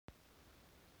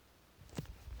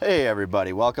Hey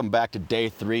everybody, welcome back to day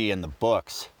 3 in the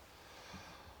books.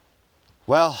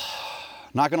 Well,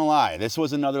 not gonna lie, this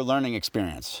was another learning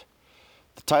experience.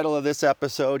 The title of this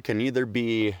episode can either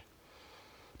be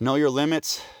Know Your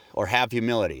Limits or Have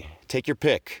Humility. Take your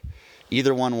pick.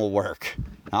 Either one will work.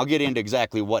 I'll get into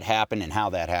exactly what happened and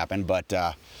how that happened, but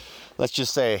let's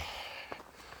just say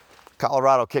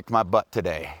Colorado kicked my butt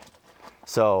today.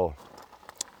 So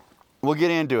we'll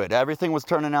get into it. Everything was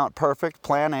turning out perfect.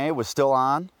 Plan A was still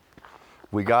on.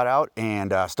 We got out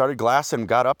and started glassing,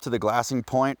 got up to the glassing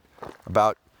point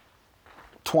about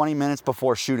 20 minutes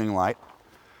before shooting light.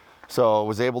 So I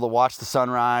was able to watch the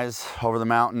sunrise over the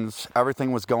mountains.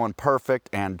 Everything was going perfect,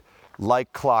 and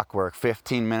like clockwork,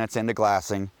 15 minutes into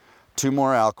glassing, 2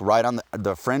 more elk right on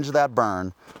the fringe of that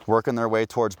burn, working their way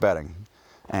towards bedding.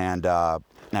 And now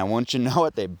once you know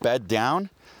it, they bed down.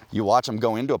 You watch them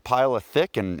go into a pile of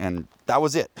thick, and that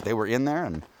was it. They were in there,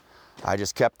 and I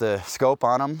just kept the scope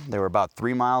on them. They were about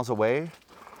 3 miles away,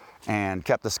 and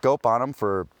kept the scope on them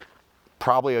for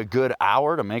probably a good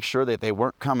hour to make sure that they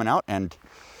weren't coming out, and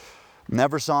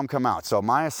never saw them come out. So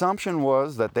my assumption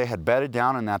was that they had bedded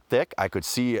down in that thick. I could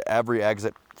see every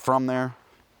exit from there.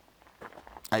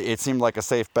 It seemed like a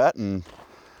safe bet, and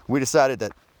we decided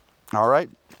that, all right,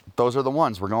 those are the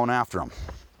ones. We're going after them.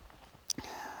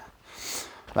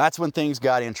 That's when things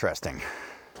got interesting.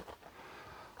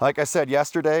 Like I said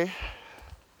yesterday,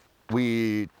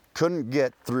 we couldn't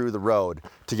get through the road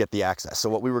to get the access. So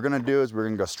what we were gonna do is we were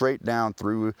gonna go straight down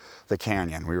through the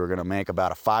canyon. We were gonna make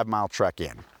about a 5-mile trek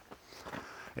in,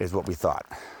 is what we thought.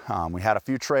 We had a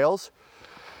few trails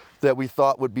that we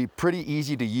thought would be pretty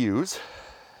easy to use.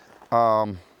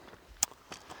 And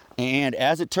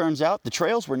as it turns out, the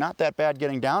trails were not that bad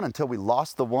getting down until we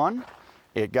lost the one.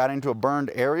 It got into a burned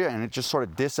area and it just sort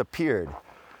of disappeared.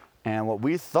 And what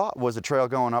we thought was a trail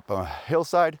going up a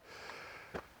hillside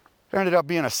ended up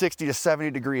being a 60 to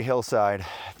 70 degree hillside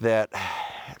that,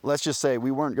 let's just say,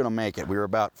 we weren't gonna make it. We were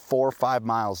about 4 or 5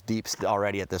 miles deep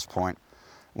already at this point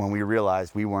when we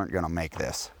realized we weren't gonna make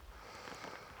this.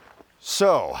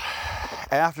 So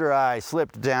after I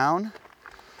slipped down,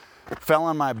 fell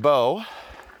on my bow,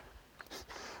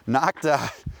 knocked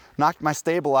my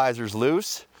stabilizers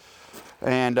loose,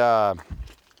 and what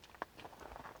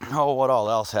all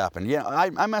else happened? Yeah,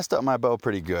 I messed up my bow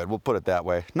pretty good. We'll put it that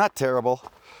way. Not terrible,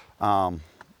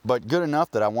 but good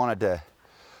enough that I wanted to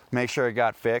make sure it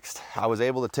got fixed. I was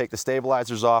able to take the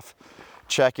stabilizers off,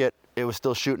 check it. It was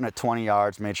still shooting at 20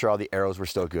 yards, made sure all the arrows were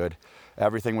still good.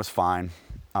 Everything was fine.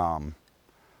 I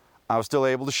was still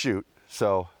able to shoot,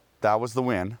 so that was the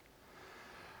win.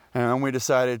 And then we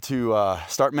decided to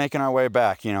start making our way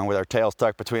back, with our tails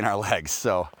tucked between our legs.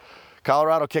 So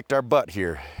Colorado kicked our butt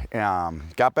here.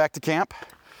 Got back to camp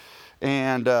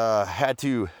and had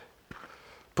to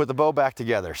put the bow back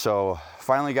together. So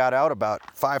finally got out about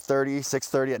 5:30,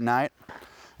 6:30 at night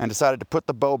and decided to put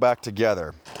the bow back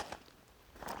together.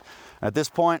 At this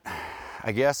point,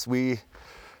 I guess we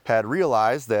had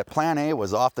realized that plan A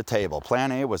was off the table.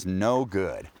 Plan A was no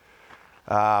good.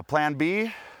 Plan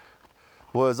B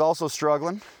was also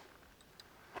struggling.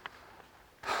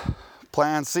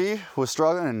 Plan C was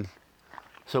struggling, and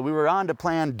so we were on to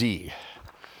plan D.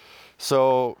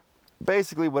 So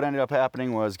basically what ended up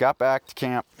happening was got back to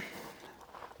camp.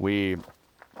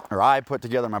 I put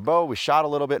together my bow. We shot a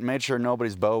little bit and made sure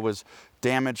nobody's bow was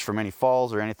damaged from any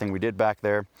falls or anything we did back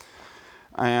there.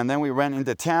 And then we went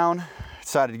into town,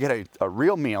 decided to get a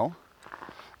real meal.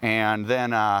 And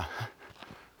then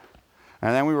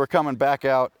we were coming back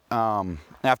out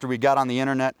after we got on the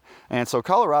internet. And so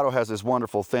Colorado has this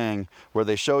wonderful thing where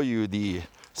they show you the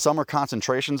summer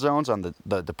concentration zones on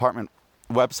the department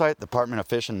website, Department of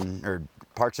Fish or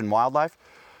Parks and Wildlife.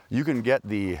 You can get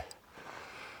the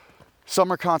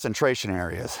summer concentration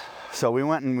areas. So we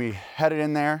went and we headed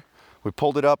in there. We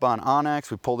pulled it up on Onyx,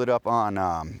 we pulled it up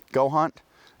on Go Hunt,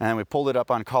 and we pulled it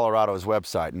up on Colorado's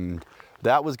website. And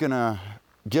that was gonna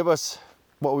give us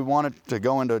what we wanted to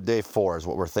go into day 4 is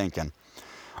what we're thinking.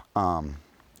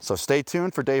 So stay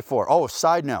tuned for day 4. Oh,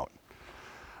 side note.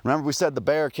 Remember we said the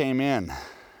bear came in.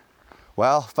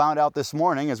 Well, found out this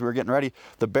morning as we were getting ready,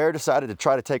 the bear decided to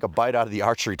try to take a bite out of the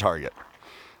archery target.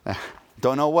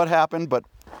 Don't know what happened, but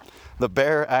the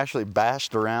bear actually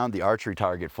bashed around the archery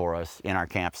target for us in our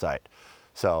campsite.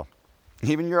 So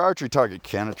even your archery target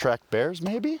can attract bears,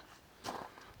 maybe?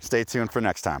 Stay tuned for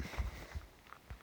next time.